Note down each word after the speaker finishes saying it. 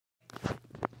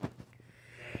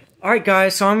Alright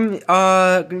guys, so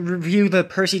I'm review the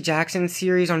Percy Jackson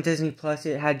series on Disney Plus.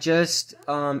 It had just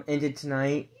ended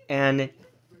tonight, and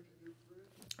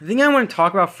the thing I want to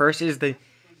talk about first is the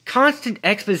constant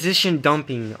exposition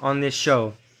dumping on this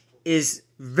show is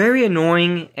very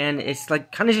annoying, and it's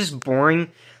like kind of just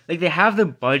boring. Like, they have the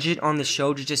budget on the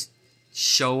show to just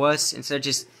show us instead of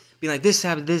just being like, this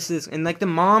happened, this, and like the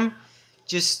mom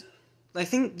just, I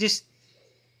think, just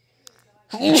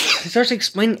starts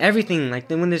explaining everything. Like,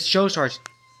 then when this show starts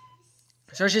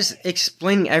just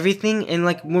explaining everything, and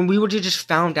like when we would have just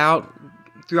found out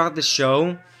throughout the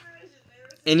show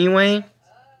anyway.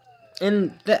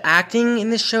 And the acting in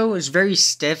this show is very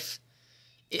stiff.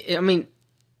 I mean,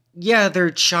 yeah, they're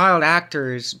child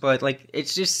actors, but like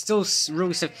it's just still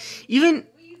really stiff. Even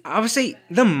I would say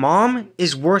the mom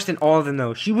is worse than all of them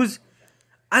though. She was,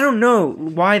 I don't know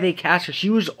why they cast her. She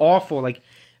was awful. Like,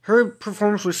 her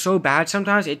performance was so bad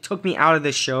sometimes it took me out of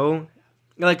the show.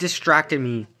 It like distracted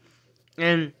me.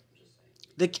 And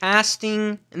the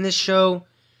casting in this show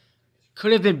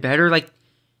could have been better. Like,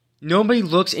 nobody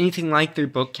looks anything like their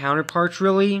book counterparts,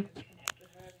 really.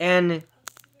 And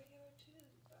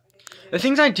the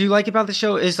things I do like about the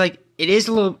show is, like, it is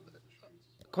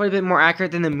quite a bit more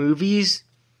accurate than the movies.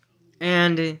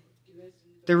 And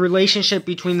the relationship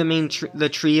between the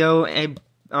trio, and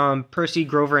Percy,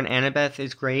 Grover, and Annabeth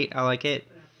is great. I like it.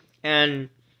 And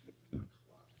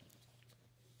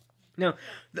no,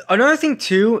 another thing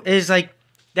too is like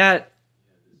that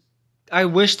I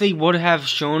wish they would have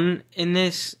shown in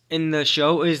the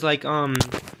show is like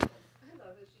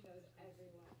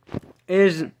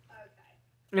is,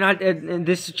 and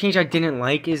this change I didn't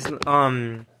like is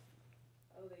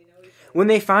when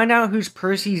they find out who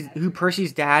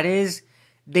Percy's dad is,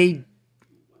 they,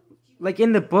 like,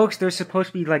 in the books they're supposed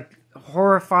to be like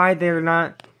horrified. They're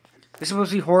not. They're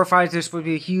supposed to be horrified. There's supposed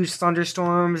to be huge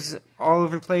thunderstorms all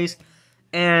over the place,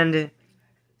 and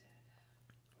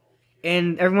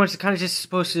everyone's kind of just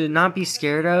supposed to not be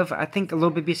scared of. I think a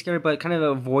little bit be scared, but kind of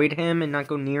avoid him and not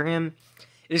go near him.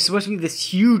 It's supposed to be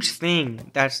this huge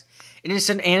thing and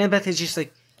instead Annabeth is just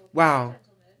like, wow,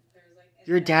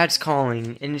 your dad's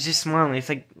calling, and it's just smiling. It's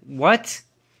like, what?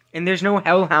 And there's no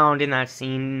hellhound in that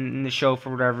scene in the show for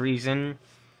whatever reason.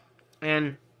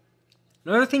 And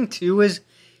another thing too is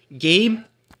Gabe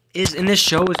is in this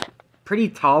show is pretty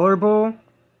tolerable,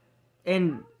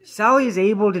 and Sally is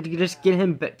able to just get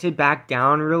him to back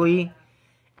down, really.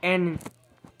 And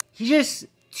he's just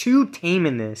too tame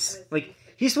in this. Like,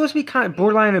 he's supposed to be kind of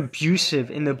borderline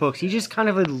abusive in the books. He's just kind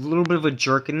of a little bit of a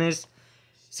jerk in this.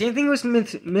 Same thing with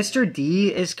Mr.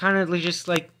 D is kind of just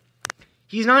like,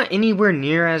 he's not anywhere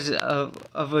near as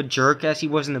of a jerk as he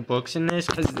was in the books in this,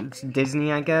 because it's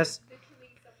Disney, I guess.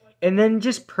 And then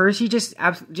just Percy just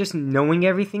knowing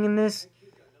everything in this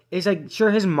is like,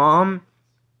 sure, his mom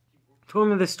told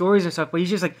him the stories and stuff, but he's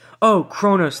just like, oh,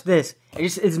 Kronos, this. And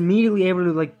just is immediately able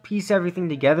to like piece everything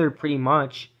together pretty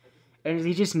much. And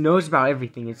he just knows about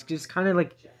everything. It's just kind of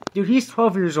like, dude, he's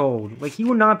 12 years old. Like, he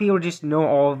would not be able to just know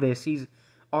all of this. He's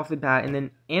off the bat. And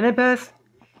then Annabeth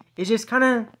is just kind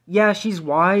of, yeah, she's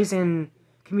wise and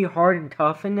can be hard and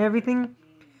tough and everything.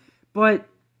 But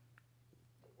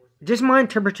just my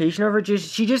interpretation of her,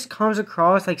 she just comes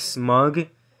across like smug,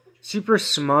 super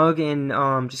smug, and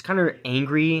just kind of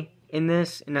angry in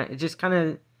this. And it just kind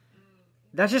of,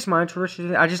 that's just my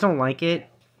interpretation. I just don't like it.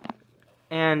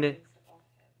 And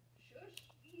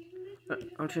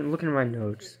I'm just looking at my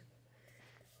notes.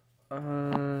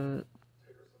 And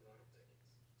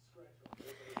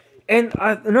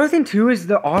another thing too is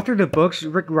the author of the books,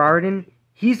 Rick Riordan.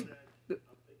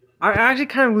 I actually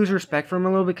kind of lose respect for him a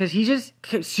little because he's just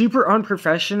super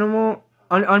unprofessional,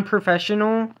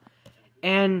 unprofessional,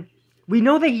 and we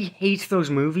know that he hates those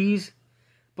movies,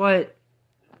 but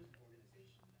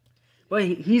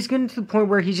he's getting to the point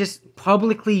where he's just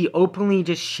publicly, openly,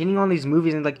 just shitting on these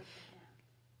movies, and like,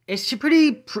 it's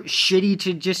pretty shitty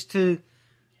to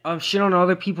shit on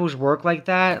other people's work like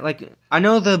that. Like, I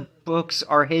know the books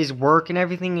are his work and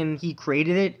everything, and he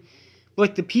created it. But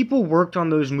like, the people worked on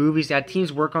those movies, that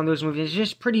teams work on those movies, it's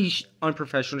just pretty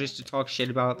unprofessional just to talk shit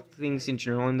about things in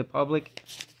general in the public.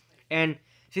 And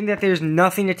I think that there's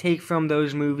nothing to take from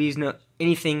those movies, no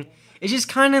anything. It's just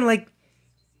kind of like,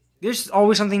 there's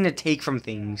always something to take from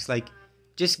things. Like,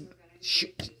 just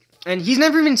and he's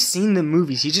never even seen the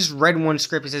movies. He just read one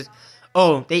script and says,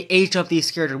 oh, they aged up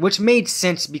these characters, which made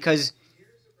sense because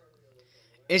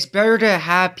it's better to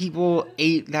have people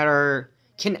that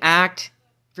can act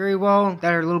very well,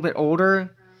 that are a little bit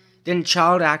older, than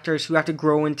child actors who have to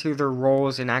grow into their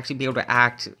roles and actually be able to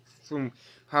act from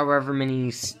however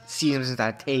many seasons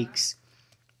that takes.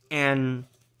 And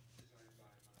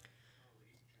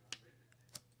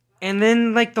And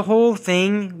then like the whole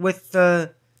thing with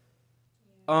the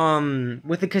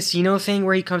casino thing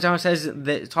where he comes out and says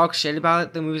that talks shit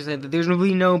about the movie, that there's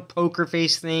really no poker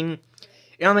face thing.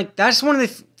 And I'm like, that's one of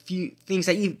the few things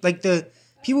that you like. The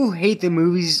people who hate the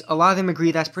movies, a lot of them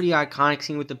agree that's pretty iconic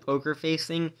scene with the poker face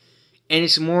thing. And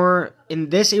it's more in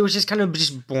this. It was just kind of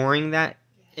just boring that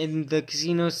in the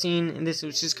casino scene. In this, it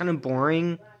was just kind of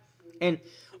boring. And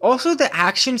also the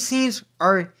action scenes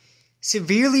are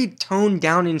severely toned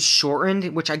down and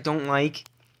shortened, which I don't like.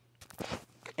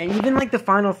 And even like the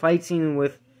final fight scene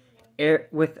with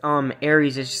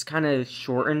Ares is just kind of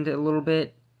shortened a little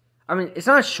bit. I mean, it's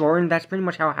not shortened. That's pretty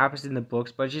much how it happens in the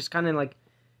books, but it's just kind of like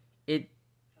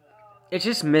it's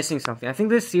just missing something. I think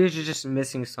this series is just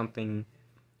missing something,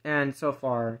 and so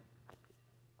far,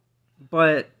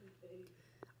 but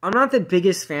I'm not the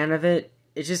biggest fan of it.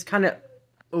 It's just kind of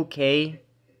okay.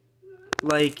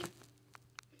 Like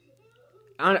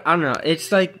I don't know.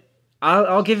 It's like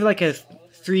I'll give it like a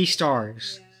 3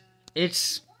 stars.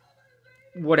 It's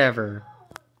whatever.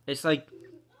 It's like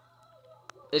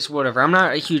it's whatever. I'm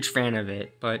not a huge fan of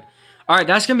it, but alright,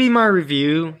 that's gonna be my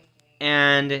review.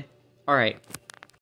 And alright.